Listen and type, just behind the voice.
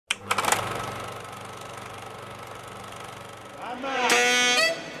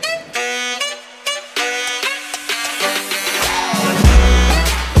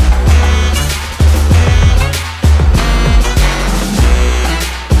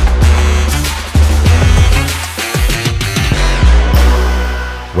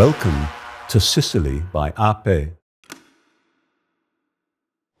Welcome to Sicily by Ape.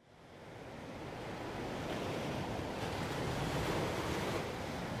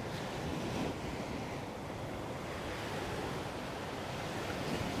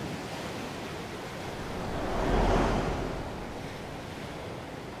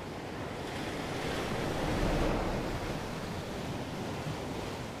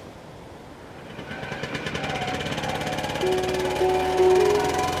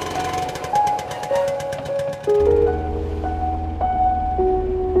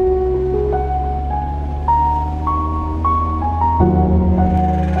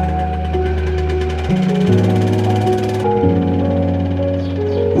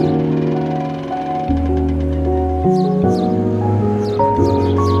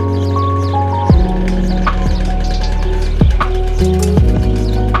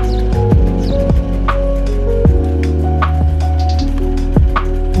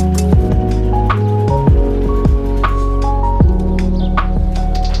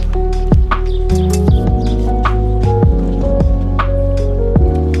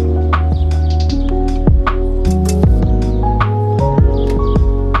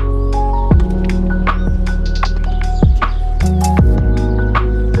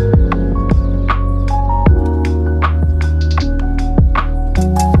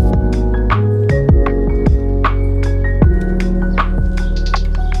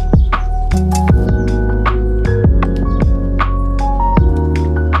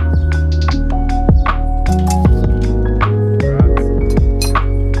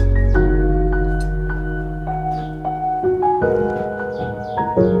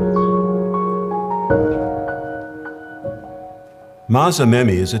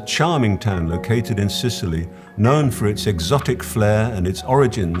 Marzzamemi is a charming town located in Sicily, known for its exotic flair and its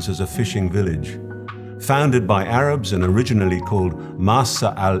origins as a fishing village. Founded by Arabs and originally called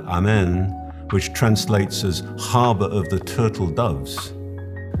Marsa al-Amen, which translates as Harbour of the Turtle Doves.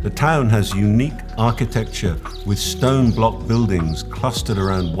 The town has unique architecture with stone block buildings clustered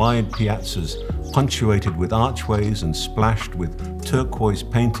around wide piazzas, punctuated with archways and splashed with turquoise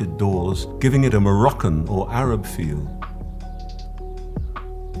painted doors, giving it a Moroccan or Arab feel.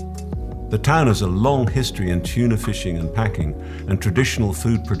 The town has a long history in tuna fishing and packing and traditional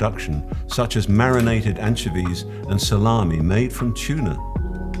food production, such as marinated anchovies and salami made from tuna.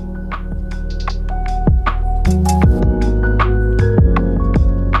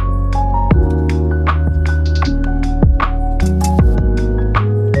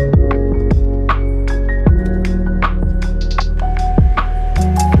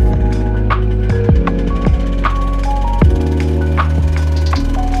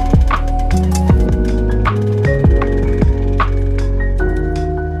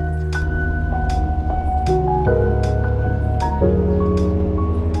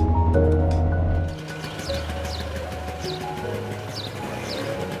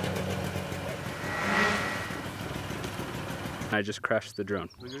 I just crashed the drone.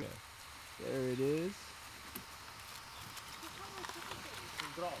 There it is.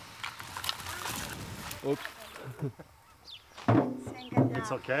 Oops.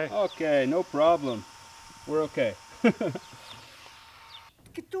 It's okay. Okay, no problem. We're okay. Che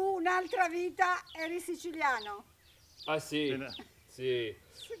tu un'altra vita eri siciliano. Ah sì, sì.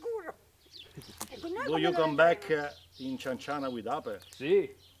 Sicuro. Do you come back in Cianciana with Ape? Sì,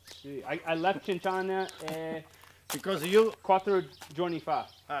 sì. I left Cianciana Because you 4 giorni fa.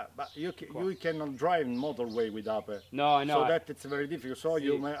 but you cannot drive motorway with Ape. No, I know. So that it's very difficult. So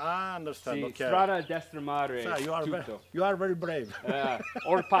you may understand. Sì, Okay. strada a destra mare. You are very brave.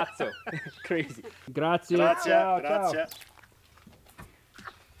 Or pazzo. Crazy. Grazie. Grazie. Ciao, Grazie. ciao.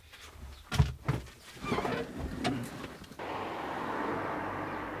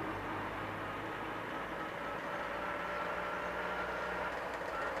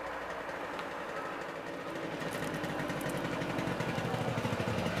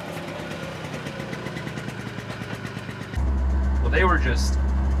 They were just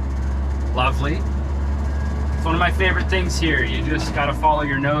lovely. It's one of my favorite things here. You just gotta follow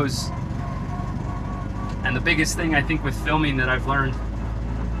your nose. And the biggest thing I think with filming that I've learned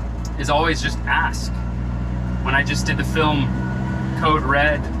is always just ask. When I just did the film Code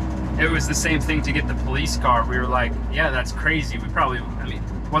Red, it was the same thing to get the police car. We were like, yeah, that's crazy. I mean,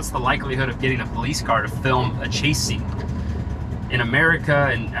 what's the likelihood of getting a police car to film a chase scene? In America,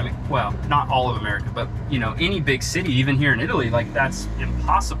 and I mean, well, not all of America, but you know, any big city, even here in Italy, like that's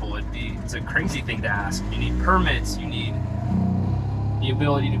impossible. It's a crazy thing to ask. You need permits, you need the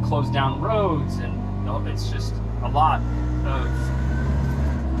ability to close down roads, and you know, it's just a lot of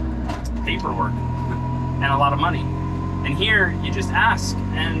paperwork and a lot of money. And here, you just ask,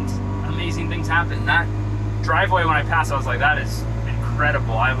 and amazing things happen. That driveway, when I passed, I was like, that is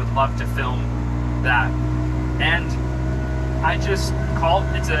incredible. I would love to film that. And I just called.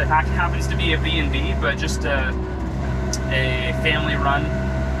 It happens to be a B&B, but just a family-run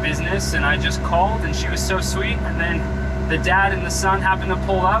business. And I just called, and she was so sweet. And then the dad and the son happened to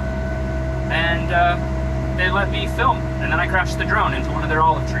pull up, and they let me film. And then I crashed the drone into one of their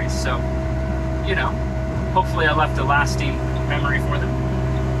olive trees. So, you know, hopefully I left a lasting memory for them.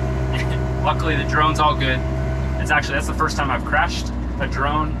 Luckily, the drone's all good. That's the first time I've crashed a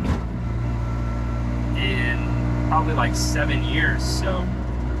drone in probably like 7 years. So,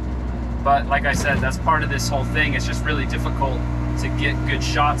 but like I said, that's part of this whole thing. It's just really difficult to get good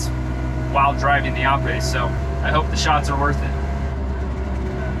shots while driving the Alpe. So I hope the shots are worth it.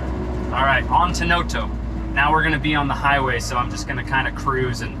 All right, on to Noto. Now we're gonna be on the highway, so I'm just gonna kind of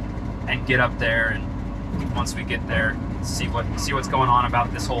cruise and get up there, and once we get there, see what's going on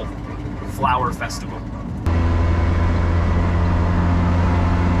about this whole flower festival.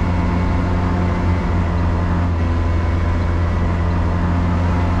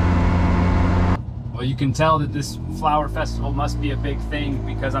 Well, you can tell that this flower festival must be a big thing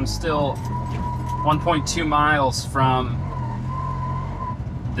because I'm still 1.2 miles from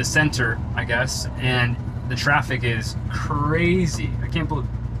the center, I guess, and the traffic is crazy. I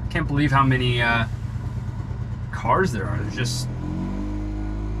can't believe how many cars there are. There's just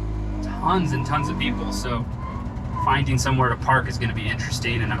tons and tons of people. So finding somewhere to park is going to be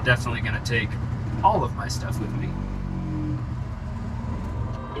interesting, and I'm definitely going to take all of my stuff with me.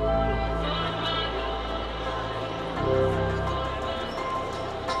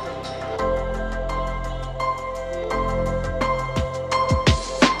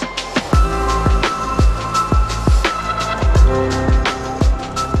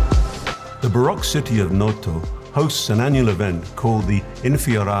 The Baroque city of Noto hosts an annual event called the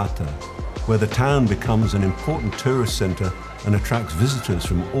Infiorata, where the town becomes an important tourist center and attracts visitors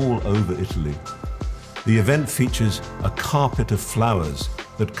from all over Italy. The event features a carpet of flowers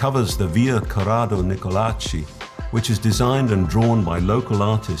that covers the Via Corrado Nicolacci, which is designed and drawn by local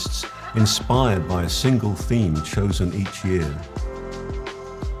artists inspired by a single theme chosen each year.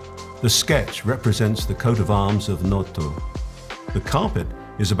 The sketch represents the coat of arms of Noto. The carpet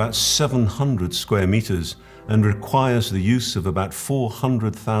is about 700 square meters and requires the use of about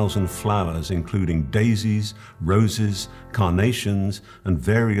 400,000 flowers, including daisies, roses, carnations, and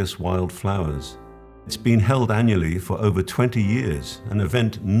various wild flowers. It's been held annually for over 20 years, an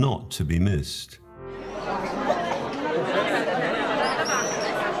event not to be missed.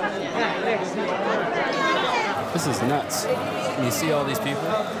 This is nuts. Can you see all these people?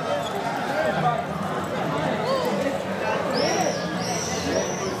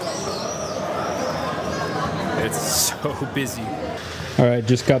 It's so busy. All right,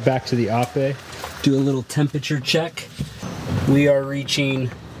 just got back to the Ape. Do a little temperature check. We are reaching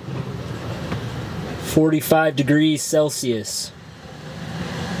 45 degrees Celsius.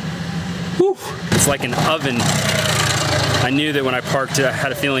 Whew. It's like an oven. I knew that when I parked, I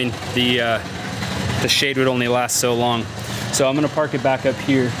had a feeling the shade would only last so long. So I'm gonna park it back up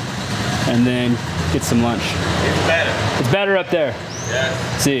here and then get some lunch. It's better. It's better up there.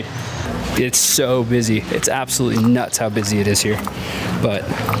 Yeah. See, it's so busy. It's absolutely nuts how busy it is here. But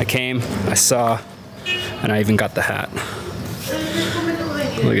I came, I saw, and I even got the hat.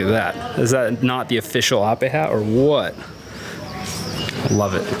 Look at that. Is that not the official Ape hat or what? I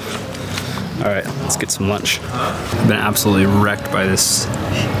love it. All right, let's get some lunch. I've been absolutely wrecked by this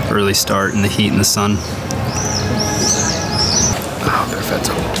early start and the heat and the sun. Oh,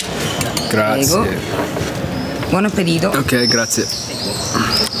 perfetto. Grazie. Buon appetito. Okay, grazie.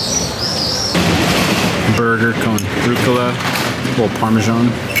 Burger con rucola, a little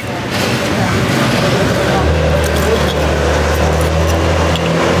Parmesan.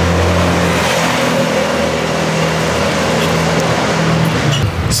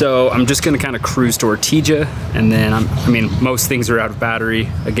 So I'm just gonna kind of cruise to Ortigia, and then I mean, most things are out of battery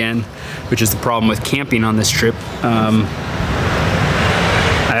again, which is the problem with camping on this trip.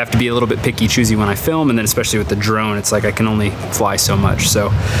 I have to be a little bit picky, choosy when I film, and then especially with the drone, it's like I can only fly so much.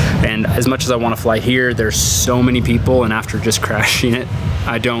 So, and as much as I want to fly here, there's so many people, and after just crashing it,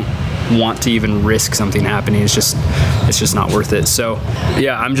 I don't want to even risk something happening. It's just not worth it. So,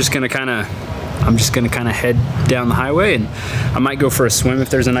 yeah, I'm just gonna kind of head down the highway, and I might go for a swim if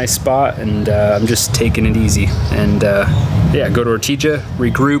there's a nice spot, and I'm just taking it easy. And yeah, go to Ortigia,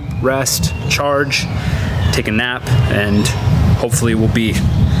 regroup, rest, charge, take a nap, and hopefully we'll be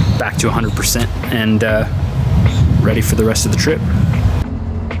back to 100% and ready for the rest of the trip.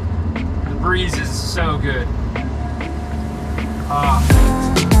 The breeze is so good.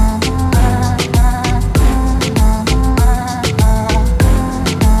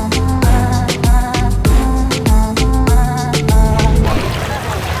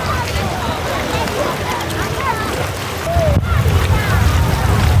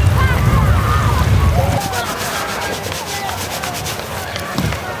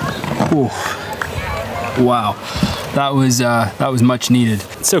 Wow, that was much needed.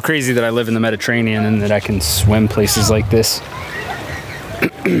 It's so crazy that I live in the Mediterranean and that I can swim places like this.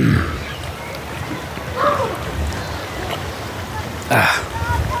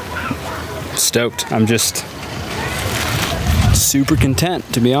 Stoked. I'm just super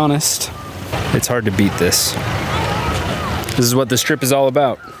content, to be honest. It's hard to beat this. This is what this trip is all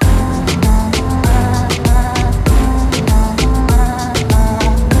about.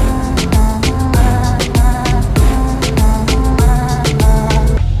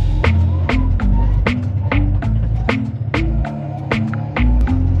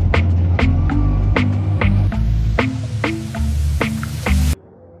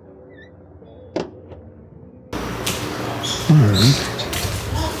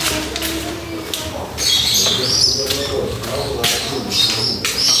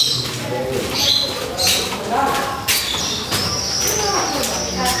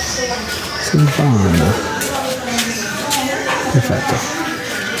 Perfetto.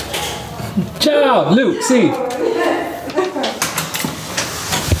 Ciao, Luke, sì.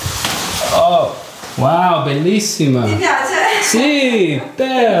 Oh, wow, bellissima. Ti piace? Sì,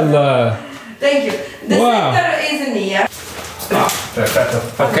 bella. Thank you. The Wow. center is near. Perfetto.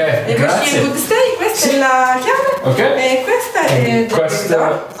 Ok, E grazie. would stay, questa è la chiave. Ok. E questa è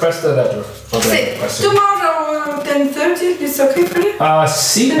Questo è dentro. Sì. Tomorrow 10:30 is okay for you?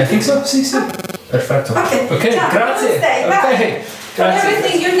 Sì, I think so. Sì, sì. Perfetto. Ok, ciao, grazie. stay, Ok, bye. grazie.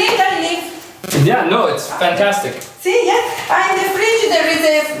 Everything you need, I leave. Yeah, no, it's fantastic. See, yeah. In the fridge there is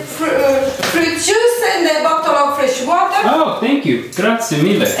a fruit juice and a bottle of fresh water. Oh, thank you. Grazie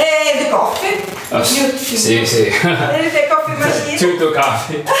mille. And the coffee. Sì, sì. There is a coffee machine. Tutto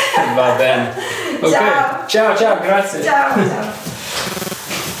caffè. Va bene. Ok. Ciao. Ciao, grazie. Ciao, ciao.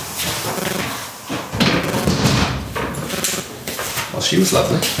 Well, she was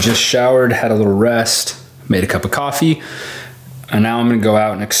lovely. Just showered, had a little rest, made a cup of coffee, and now I'm gonna go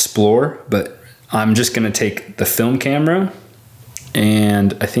out and explore, but I'm just gonna take the film camera,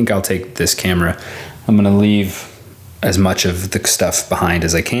 and I think I'll take this camera. I'm gonna leave as much of the stuff behind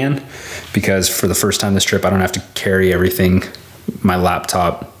as I can, because for the first time this trip, I don't have to carry everything, my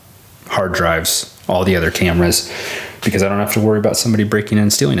laptop, hard drives, all the other cameras, because I don't have to worry about somebody breaking in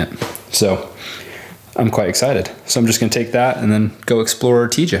and stealing it. So I'm quite excited. So I'm just gonna take that and then go explore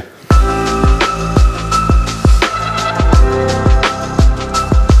Ortigia.